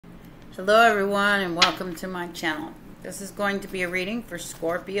Hello everyone and welcome to my channel. This is going to be a reading for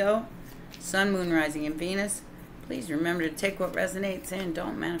Scorpio, Sun, Moon, Rising, and Venus. Please remember to take what resonates and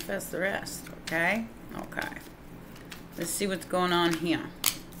don't manifest the rest, okay? Okay. Let's see what's going on here.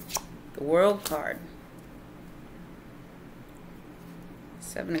 The World card.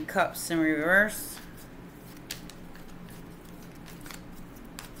 Seven of Cups in reverse.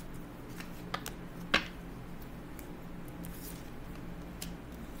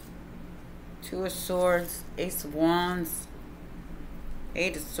 Two of Swords, Ace of Wands,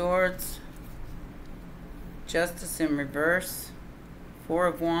 Eight of Swords, Justice in reverse, Four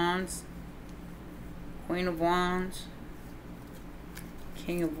of Wands, Queen of Wands,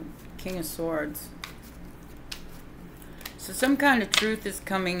 King of Swords. So some kind of truth is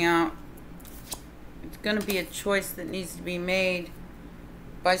coming out. It's going to be a choice that needs to be made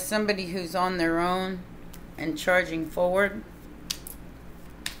by somebody who's on their own and charging forward.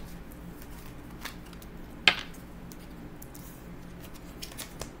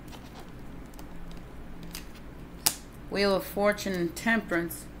 Wheel of Fortune and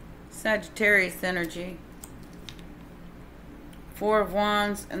Temperance, Sagittarius energy, Four of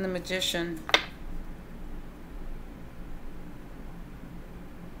Wands and the Magician,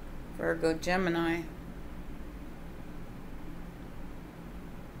 Virgo, Gemini.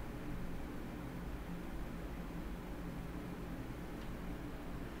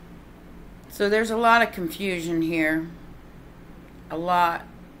 So there's a lot of confusion here, a lot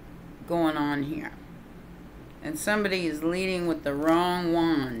going on here. And somebody is leading with the wrong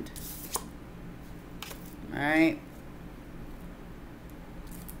wand. Alright?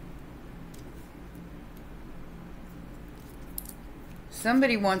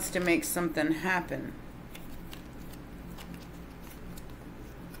 Somebody wants to make something happen.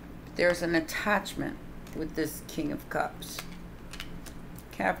 There's an attachment with this King of Cups.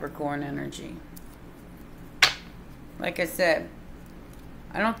 Capricorn energy. Like I said,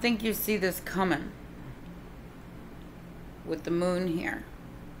 I don't think you see this coming. With the moon here,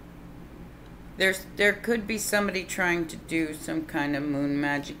 there could be somebody trying to do some kind of moon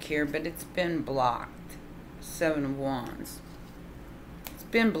magic here, but it's been blocked. Seven of Wands. It's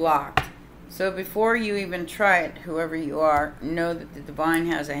been blocked. So before you even try it, whoever you are, know that the divine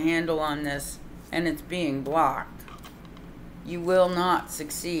has a handle on this and it's being blocked. You will not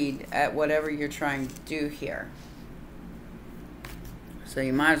succeed at whatever you're trying to do here. So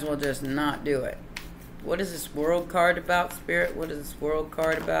you might as well just not do it. What is this World card about, Spirit? What is this World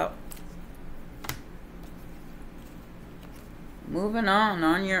card about? Moving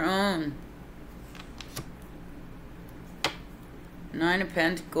on your own. Nine of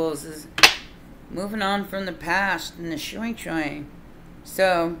Pentacles is moving on from the past and the shwing.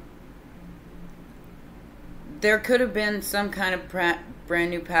 So, there could have been some kind of brand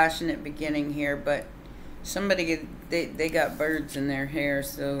new passionate beginning here, but somebody, they got birds in their hair,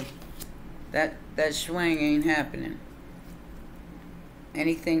 so that swing ain't happening.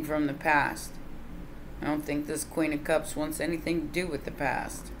 Anything from the past. I don't think this Queen of Cups wants anything to do with the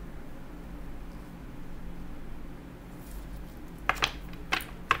past.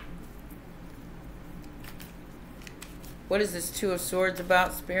 What is this Two of Swords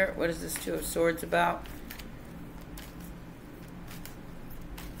about, Spirit? What is this Two of Swords about?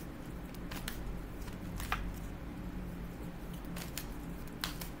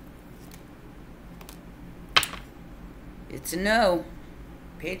 It's a no.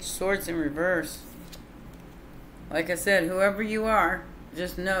 Page of Swords in reverse. Like I said, whoever you are,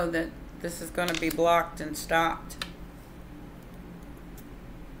 just know that this is going to be blocked and stopped.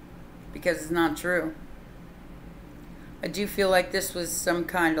 Because it's not true. I do feel like this was some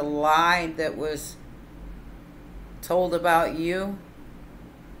kind of lie that was told about you.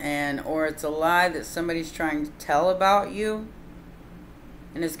 Or it's a lie that somebody's trying to tell about you.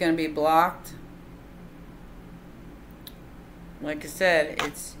 And it's going to be blocked. Like I said,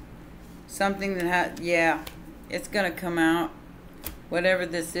 it's something that it's going to come out. Whatever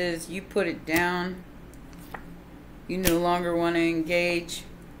this is, you put it down. You no longer want to engage.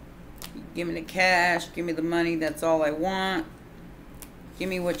 Give me the cash. Give me the money. That's all I want. Give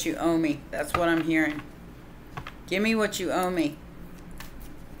me what you owe me. That's what I'm hearing. Give me what you owe me.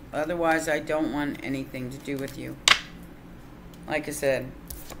 Otherwise, I don't want anything to do with you. Like I said,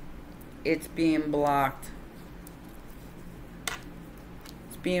 it's being blocked.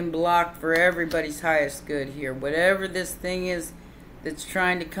 Being blocked for everybody's highest good here. Whatever this thing is that's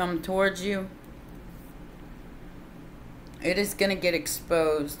trying to come towards you, it is going to get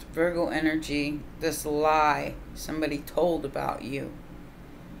exposed. Virgo energy, this lie somebody told about you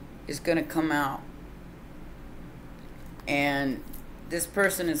is going to come out. And this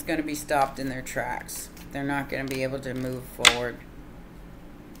person is going to be stopped in their tracks. They're not going to be able to move forward.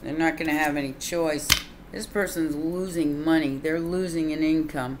 They're not going to have any choice. This person's losing money. They're losing an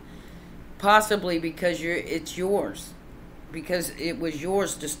income. Possibly because it's yours. Because it was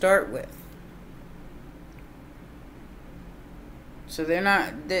yours to start with. So they're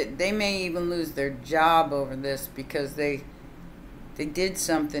not, they may even lose their job over this because they did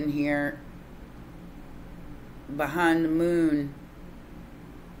something here behind the moon,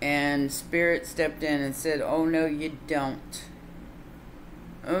 and Spirit stepped in and said, oh no you don't.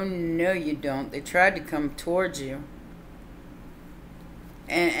 Oh no you don't. They tried to come towards you.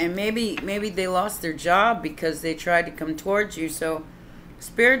 And maybe they lost their job because they tried to come towards you. So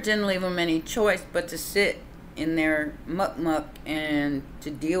Spirit didn't leave them any choice but to sit in their muck and to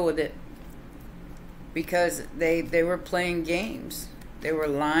deal with it, because they were playing games. They were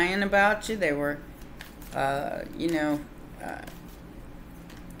lying about you. They were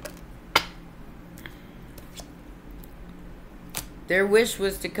their wish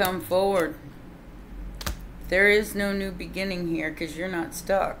was to come forward. There is no new beginning here because you're not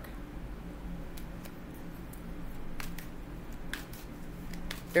stuck.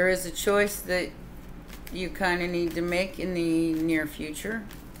 There is a choice that you kind of need to make in the near future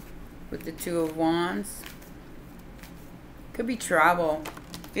with the Two of Wands. Could be travel.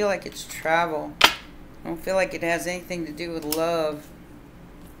 I feel like it's travel. I don't feel like it has anything to do with love.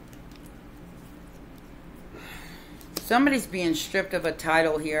 Somebody's being stripped of a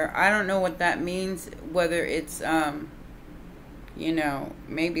title here. I don't know what that means. Whether it's, you know,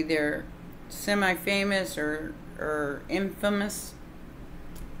 maybe they're semi-famous or infamous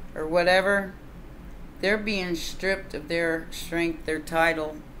or whatever. They're being stripped of their strength, their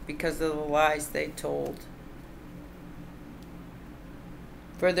title, because of the lies they told.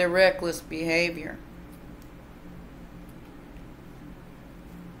 For their reckless behavior.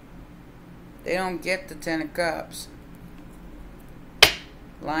 They don't get the 10 of Cups.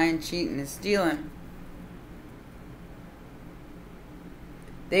 Lying, cheating, and stealing.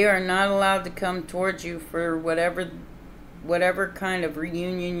 They are not allowed to come towards you for whatever kind of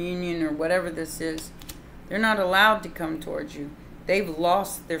reunion, union, or whatever this is. They're not allowed to come towards you. They've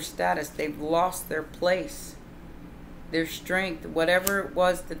lost their status. They've lost their place. Their strength, whatever it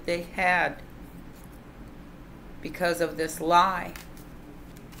was that they had because of this lie.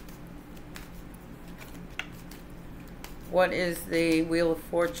 What is the Wheel of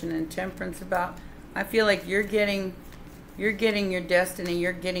Fortune and Temperance about? I feel like you're getting your destiny,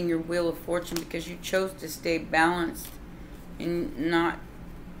 you're getting your Wheel of Fortune because you chose to stay balanced and not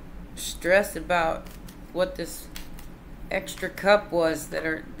stress about what this extra cup was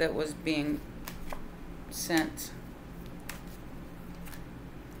that was being sent.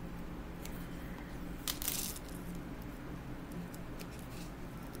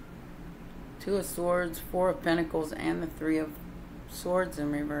 Two of Swords, Four of Pentacles, and the Three of Swords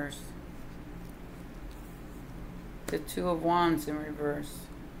in reverse. The Two of Wands in reverse.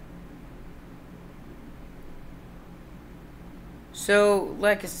 So,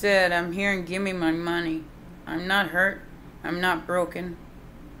 like I said, I'm hearing, give me my money. I'm not hurt. I'm not broken.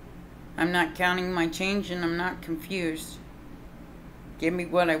 I'm not counting my change, and I'm not confused. Give me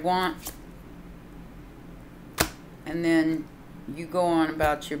what I want. And then you go on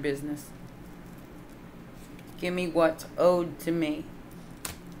about your business. Give me what's owed to me.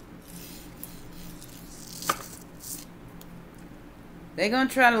 They're going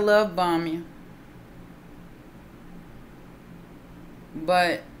to try to love bomb you.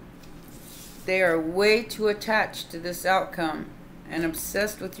 But they are way too attached to this outcome and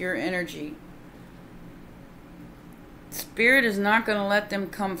obsessed with your energy. Spirit is not going to let them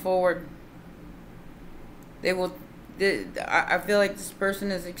come forward. They will. I feel like this person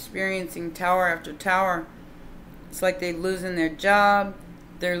is experiencing tower after tower. It's like they're losing their job.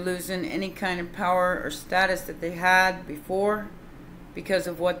 They're losing any kind of power or status that they had before because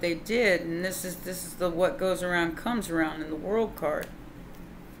of what they did. And this is the what goes around comes around in the World card.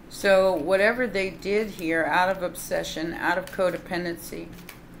 So whatever they did here, out of obsession, out of codependency,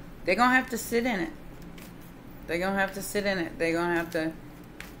 they're going to have to sit in it. They're going to have to sit in it. They're going to have to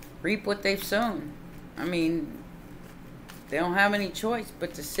reap what they've sown. I mean, they don't have any choice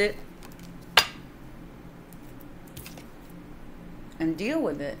but to sit and deal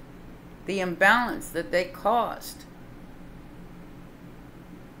with it. The imbalance that they caused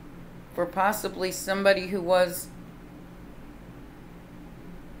for possibly somebody who was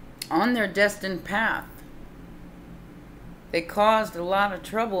on their destined path. They caused a lot of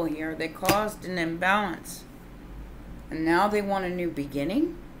trouble here. They caused an imbalance. And now they want a new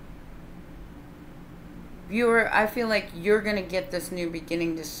beginning? Viewer, I feel like you're going to get this new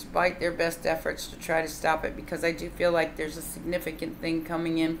beginning despite their best efforts to try to stop it, because I do feel like there's a significant thing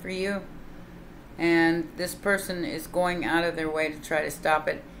coming in for you. And this person is going out of their way to try to stop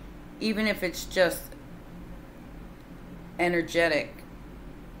it, even if it's just energetic.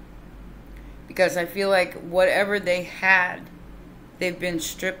 Because I feel like whatever they had, they've been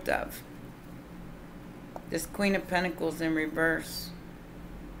stripped of. This Queen of Pentacles in reverse.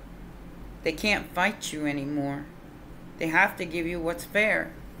 They can't fight you anymore. They have to give you what's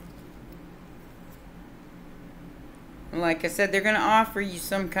fair. And like I said, they're going to offer you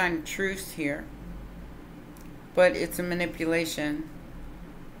some kind of truce here. But it's a manipulation.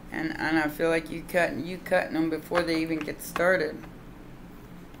 And I feel like you cutting them before they even get started.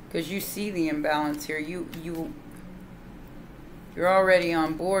 Because you see the imbalance here. You're already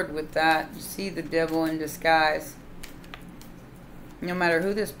on board with that. You see the devil in disguise. No matter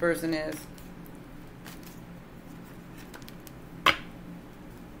who this person is.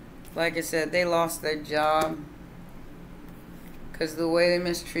 Like I said, they lost their job because of the way they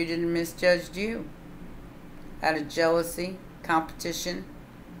mistreated and misjudged you. Out of jealousy, competition.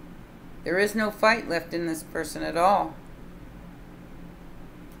 There is no fight left in this person at all.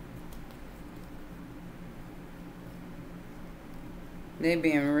 They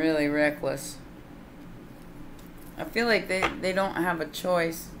being really reckless. I feel like they don't have a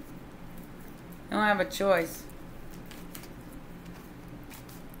choice. They don't have a choice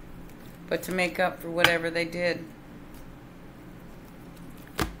but to make up for whatever they did.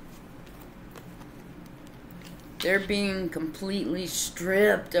 They're being completely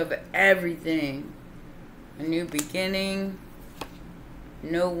stripped of everything. A new beginning.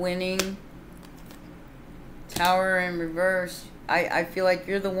 No winning. Tower in reverse. I feel like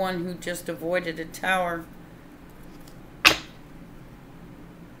you're the one who just avoided a tower.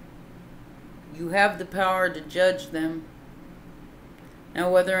 You have the power to judge them. Now,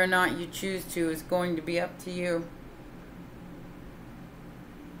 whether or not you choose to is going to be up to you.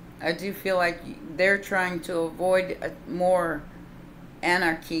 I do feel like they're trying to avoid more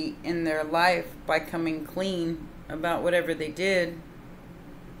anarchy in their life by coming clean about whatever they did.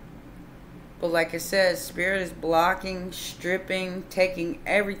 But like I said, Spirit is blocking, stripping, taking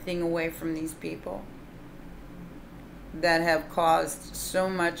everything away from these people that have caused so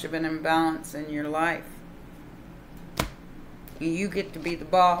much of an imbalance in your life. You get to be the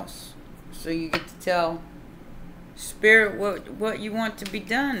boss. So you get to tell Spirit what you want to be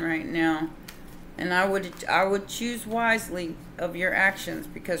done right now. And I would choose wisely of your actions,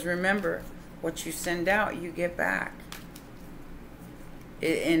 because remember, what you send out, you get back.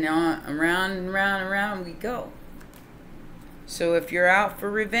 And around and round and round we go. So if you're out for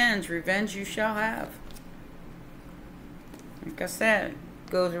revenge, revenge you shall have. Like I said,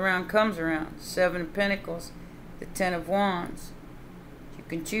 goes around, comes around. 7 of Pentacles, the 10 of Wands. You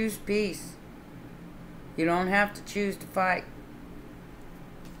can choose peace. You don't have to choose to fight.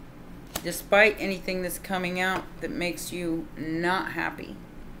 Despite anything that's coming out that makes you not happy.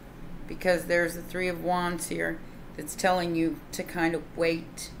 Because there's the 3 of Wands here that's telling you to kind of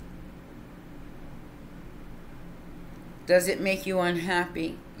wait. Does it make you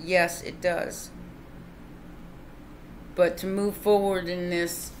unhappy? Yes, it does. But to move forward in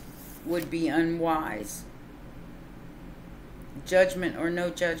this would be unwise. Judgment or no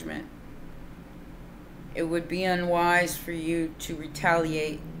judgment. It would be unwise for you to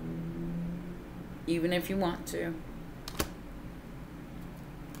retaliate, even if you want to.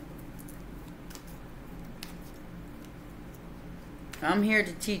 I'm here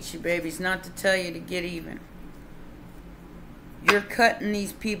to teach you, babies, not to tell you to get even. You're cutting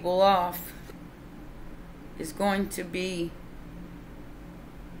these people off is going to be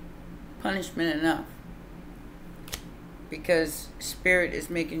punishment enough, because Spirit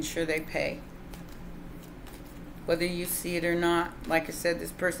is making sure they pay. Whether you see it or not, like I said,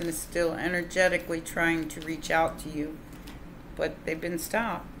 this person is still energetically trying to reach out to you, but they've been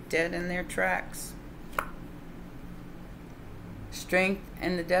stopped, dead in their tracks. Strength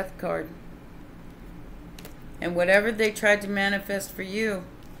and the Death card. And whatever they tried to manifest for you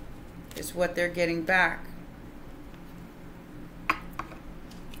is what they're getting back.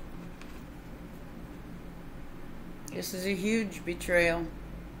 This is a huge betrayal.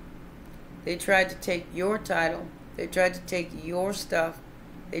 They tried to take your title. They tried to take your stuff.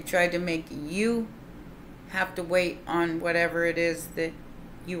 They tried to make you have to wait on whatever it is that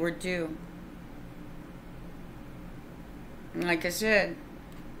you were due. And like I said,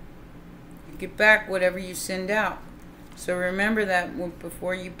 you get back whatever you send out. So remember that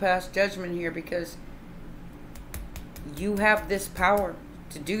before you pass judgment here, because you have this power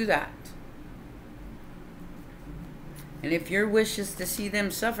to do that. And if your wish is to see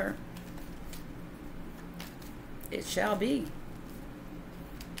them suffer, it shall be.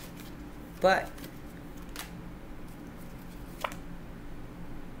 But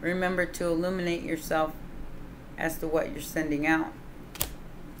remember to illuminate yourself as to what you're sending out,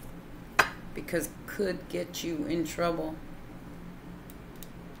 because it could get you in trouble.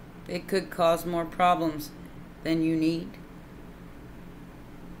 It could cause more problems than you need.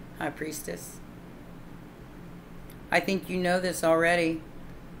 High Priestess. I think you know this already.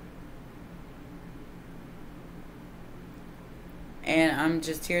 And I'm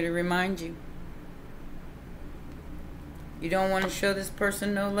just here to remind you. You don't want to show this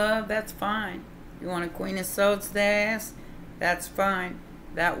person no love? That's fine. You want a Queen of Swords their ass? That's fine.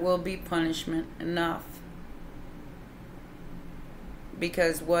 That will be punishment enough.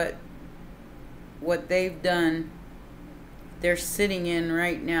 Because what they've done, they're sitting in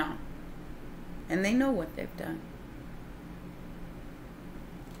right now. And they know what they've done.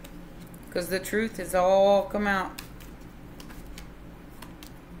 Because the truth has all come out.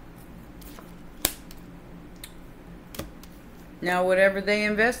 Now, whatever they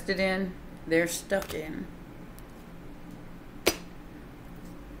invested in, they're stuck in.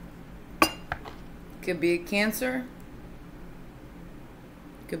 Could be a Cancer.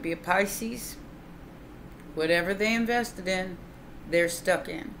 Could be a Pisces. Whatever they invested in, they're stuck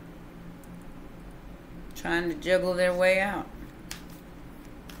in. Trying to juggle their way out.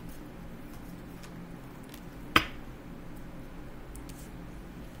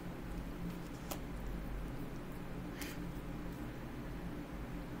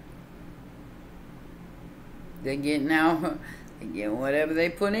 They get whatever they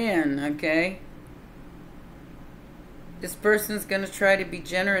put in, okay? This person's going to try to be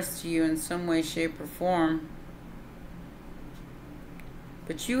generous to you in some way, shape, or form.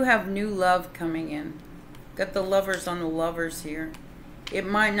 But you have new love coming in. Got the Lovers on the Lovers here. It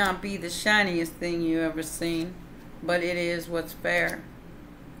might not be the shiniest thing you ever seen, but it is what's fair.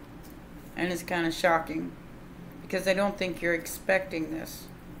 And it's kind of shocking, because I don't think you're expecting this.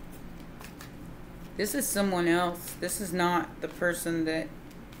 This is someone else. This is not the person that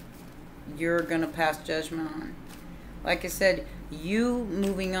you're going to pass judgment on. Like I said, you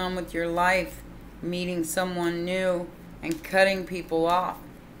moving on with your life, meeting someone new, and cutting people off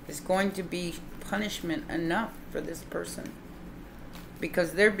is going to be punishment enough for this person.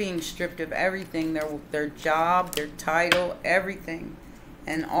 Because they're being stripped of everything, their job, their title, everything.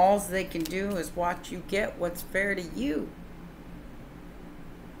 And all they can do is watch you get what's fair to you.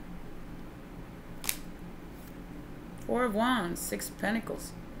 Four of Wands, Six of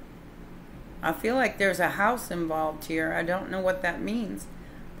Pentacles. I feel like there's a house involved here. I don't know what that means.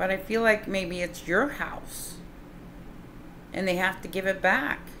 But I feel like maybe it's your house. And they have to give it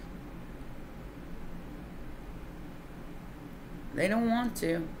back. They don't want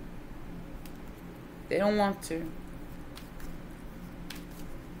to. They don't want to.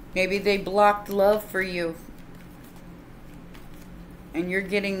 Maybe they blocked love for you. And you're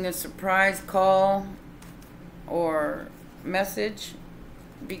getting a surprise call or message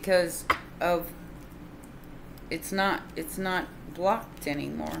because of it's not blocked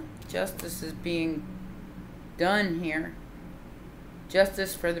anymore. Justice is being done here.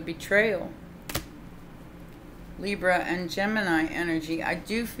 Justice for the betrayal. Libra and Gemini energy. I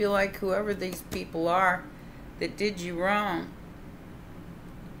do feel like whoever these people are that did you wrong,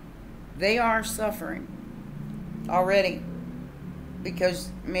 they are suffering already. Because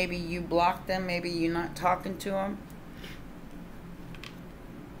maybe you blocked them, maybe you're not talking to them.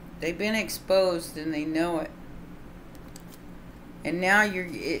 They've been exposed and they know it. And now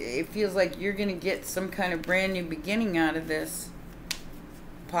it feels like you're going to get some kind of brand new beginning out of this.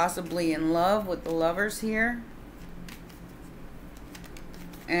 Possibly in love with the Lovers here.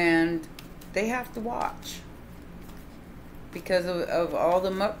 And they have to watch. Because of all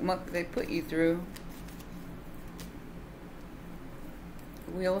the muck they put you through.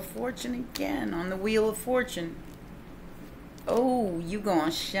 Wheel of Fortune again. On the Wheel of Fortune. Oh, you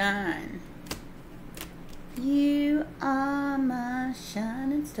gonna shine. You are my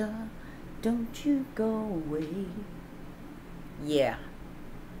shining star. Don't you go away. Yeah.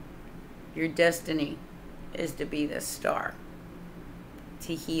 Your destiny is to be the star.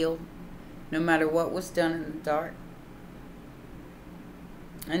 To heal. No matter what was done in the dark.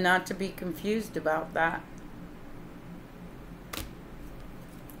 And not to be confused about that.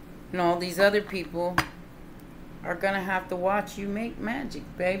 And all these other people are going to have to watch you make magic,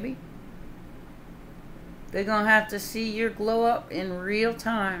 baby. They're going to have to see your glow up in real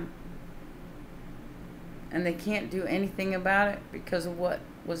time. And they can't do anything about it because of what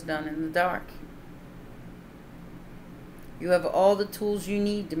was done in the dark. You have all the tools you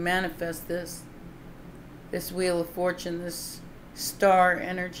need to manifest this. This Wheel of Fortune, this star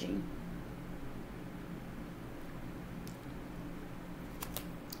energy.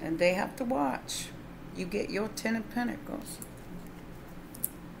 And they have to watch. You get your 10 of Pentacles.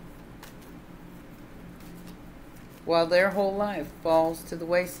 While their whole life falls to the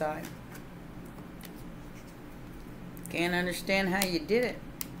wayside. Can't understand how you did it.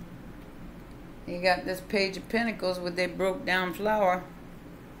 You got this Page of Pentacles with a broke down flower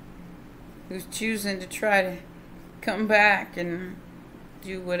who's choosing to try to come back and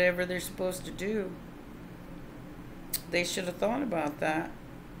do whatever they're supposed to do. They should have thought about that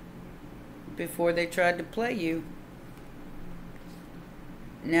before they tried to play you.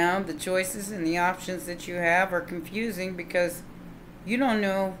 Now the choices and the options that you have are confusing because you don't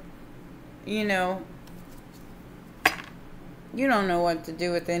know, you don't know what to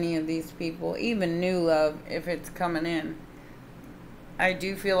do with any of these people, even new love, if it's coming in. I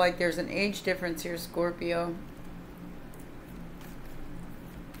do feel like there's an age difference here, Scorpio.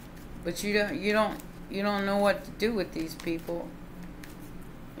 But you don't know what to do with these people.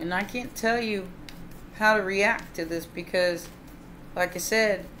 And I can't tell you how to react to this because, like I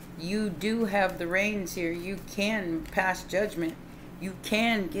said, you do have the reins here. You can pass judgment. You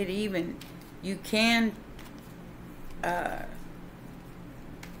can get even. You can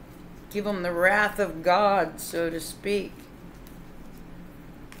give them the wrath of God, so to speak.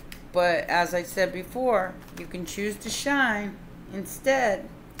 But as I said before, you can choose to shine instead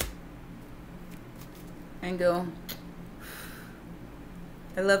and go,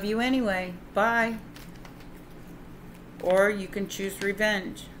 I love you anyway, bye. Or you can choose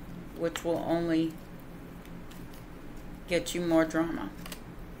revenge, which will only get you more drama.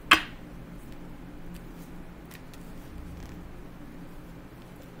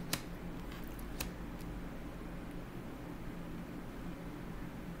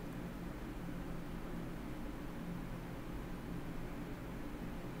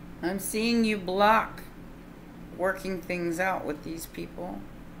 I'm seeing you block working things out with these people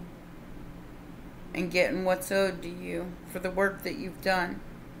and getting what's owed to you for the work that you've done.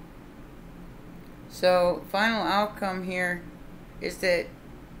 So final outcome here is that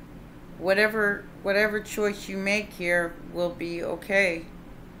whatever choice you make here will be okay,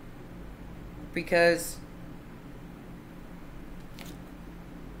 because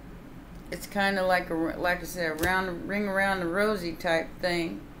it's kind of like I said, ring around the rosy type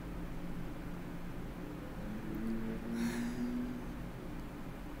thing.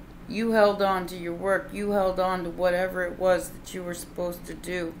 You held on to your work. You held on to whatever it was that you were supposed to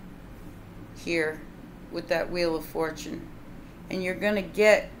do here with that Wheel of Fortune. And you're going to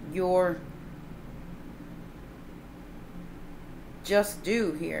get your just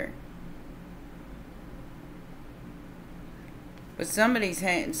due here. But somebody's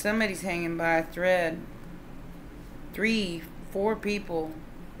hanging by a thread. 3, 4 people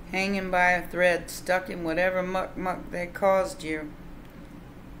hanging by a thread, stuck in whatever muck they caused you.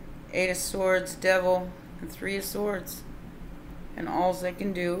 8 of Swords, Devil, and 3 of Swords. And all they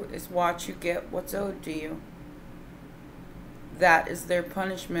can do is watch you get what's owed to you. That is their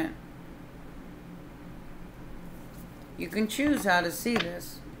punishment. You can choose how to see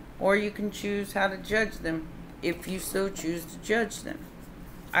this, or you can choose how to judge them, if you so choose to judge them.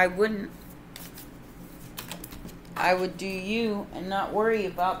 I wouldn't. I would do you and not worry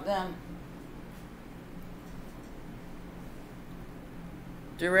about them.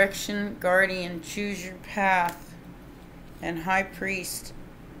 Direction, Guardian, choose your path, and High Priest,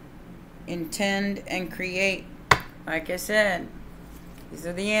 intend and create. Like I said, these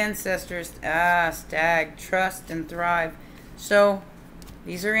are the ancestors. Stag, trust and thrive. So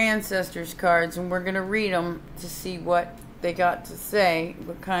these are ancestors cards, and we're going to read them to see what they got to say,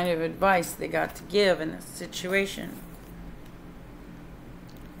 what kind of advice they got to give in this situation.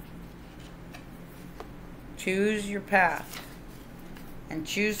 Choose your path. And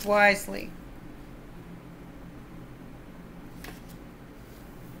choose wisely.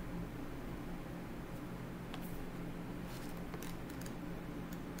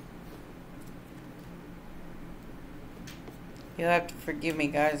 You'll have to forgive me,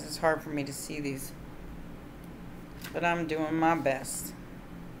 guys. It's hard for me to see these. But I'm doing my best.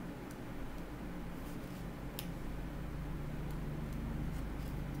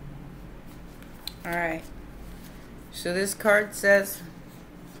 Alright. So this card says,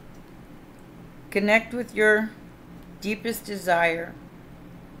 connect with your deepest desire,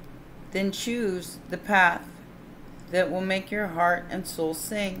 then choose the path that will make your heart and soul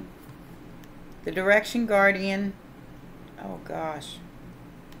sing. The Direction Guardian, oh gosh,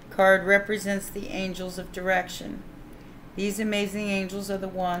 card represents the angels of direction. These amazing angels are the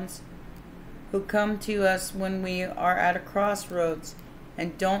ones who come to us when we are at a crossroads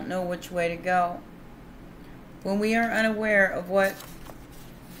and don't know which way to go. When we are unaware of what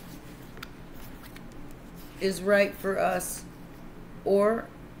is right for us or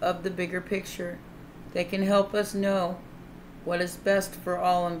of the bigger picture, they can help us know what is best for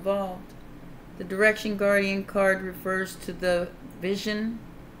all involved. The Direction Guardian card refers to the vision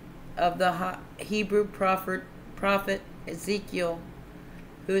of the Hebrew prophet Ezekiel,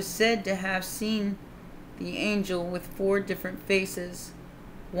 who is said to have seen the angel with 4 different faces.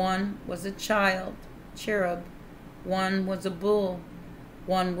 One was a cherub, one was a bull,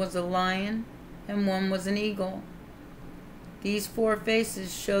 one was a lion, and one was an eagle. These 4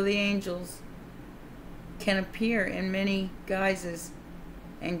 faces show the angels can appear in many guises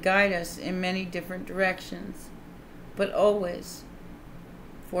and guide us in many different directions, but always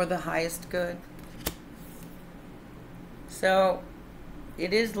for the highest good. So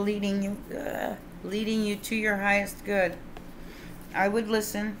it is leading you to your highest good. I would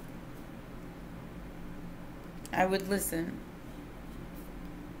listen. I would listen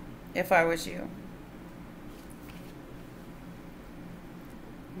if I was you.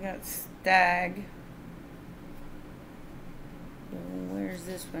 We got stag. Where's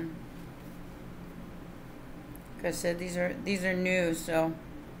this one? Like I said, these are new, so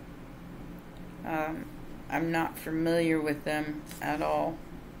I'm not familiar with them at all.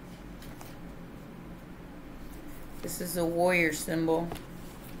 This is a warrior symbol.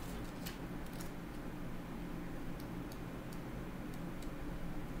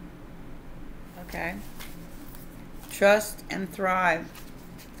 Okay. Trust and thrive.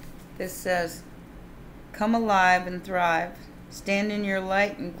 This says, come alive and thrive. Stand in your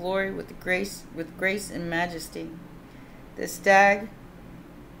light and glory with grace and majesty. The stag,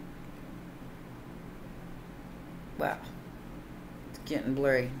 wow, it's getting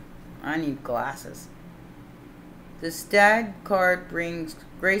blurry. I need glasses. The stag card brings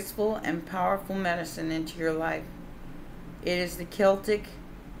graceful and powerful medicine into your life. It is the Celtic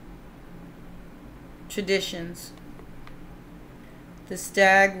traditions. The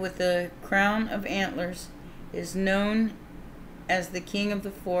stag with a crown of antlers is known as the king of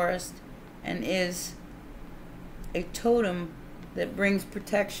the forest and is a totem that brings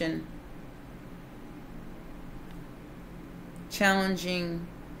protection, challenging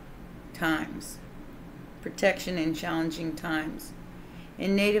times. Protection in challenging times.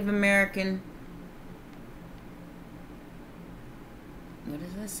 In Native American, what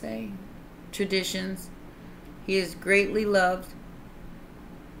does that say? Traditions, he is greatly loved.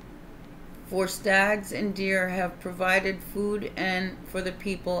 For stags and deer have provided food and for the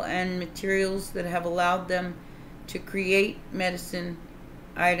people and materials that have allowed them to create medicine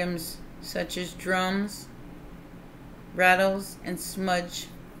items such as drums, rattles, and smudge.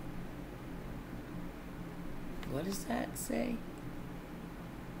 What does that say?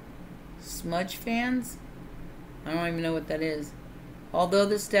 Smudge fans? I don't even know what that is. Although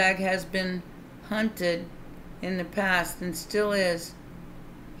the stag has been hunted in the past and still is,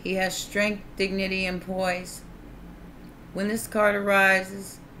 he has strength, dignity, and poise. When this card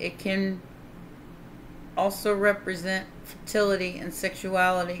arises, it can also represent fertility and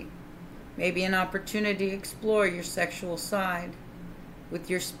sexuality. Maybe an opportunity to explore your sexual side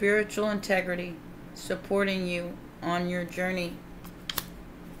with your spiritual integrity supporting you on your journey.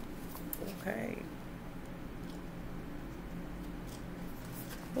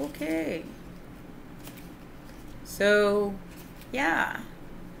 Okay. So, yeah.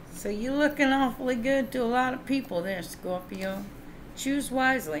 So you're looking awfully good to a lot of people there, Scorpio. Choose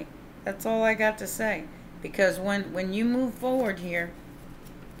wisely. That's all I got to say. Because when you move forward here,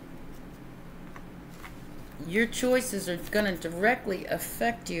 your choices are going to directly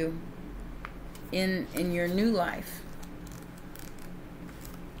affect you in your new life.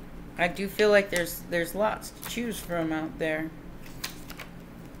 I do feel like there's lots to choose from out there.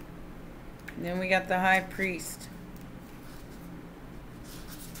 And then we got the High Priest.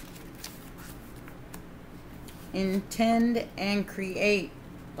 Intend and create.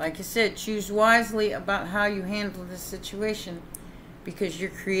 Like I said, choose wisely about how you handle this situation, because you're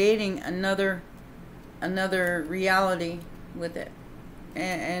creating another reality with it.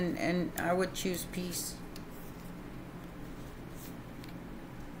 And I would choose peace.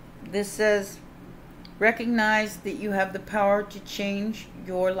 This says, recognize that you have the power to change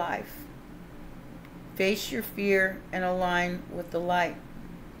your life. Face your fear and align with the light.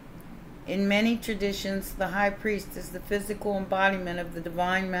 In many traditions, the High Priest is the physical embodiment of the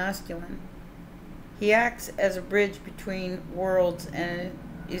divine masculine. He acts as a bridge between worlds and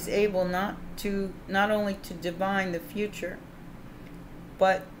is able not only to divine the future,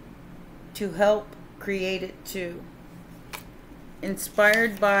 but to help create it too.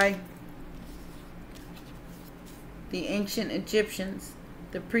 Inspired by the ancient Egyptians,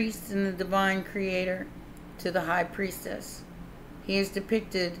 the priest and the divine creator to the high priestess, he is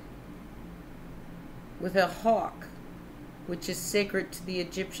depicted with a hawk, which is sacred to the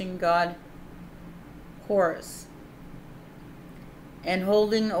Egyptian god Horus, and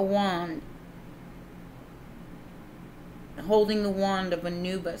holding a wand, holding the wand of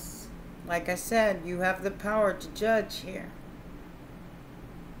Anubis. Like I said, you have the power to judge here.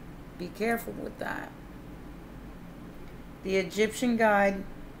 Be careful with that. The Egyptian guide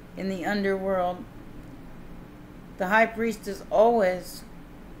in the underworld, the high priest is always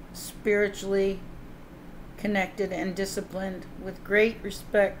spiritually connected and disciplined, with great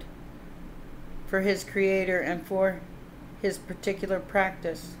respect for his creator and for his particular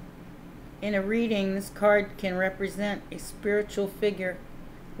practice. In a reading, this card can represent a spiritual figure,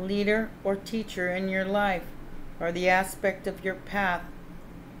 leader, or teacher in your life, or the aspect of your path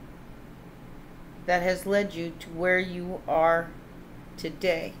that has led you to where you are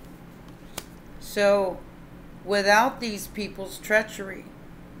today. So, without these people's treachery,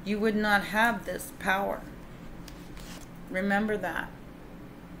 you would not have this power. Remember that.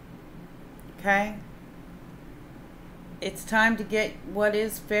 Okay? It's time to get what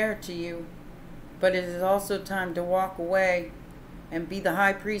is fair to you, but it is also time to walk away and be the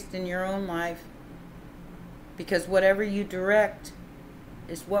high priest in your own life, because whatever you direct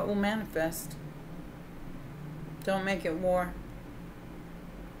is what will manifest. Don't make it war.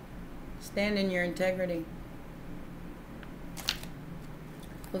 Stand in your integrity.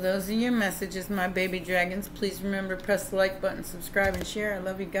 Well, those are your messages, my baby dragons. Please remember, press the like button, subscribe, and share. I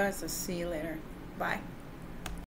love you guys. I'll see you later. Bye.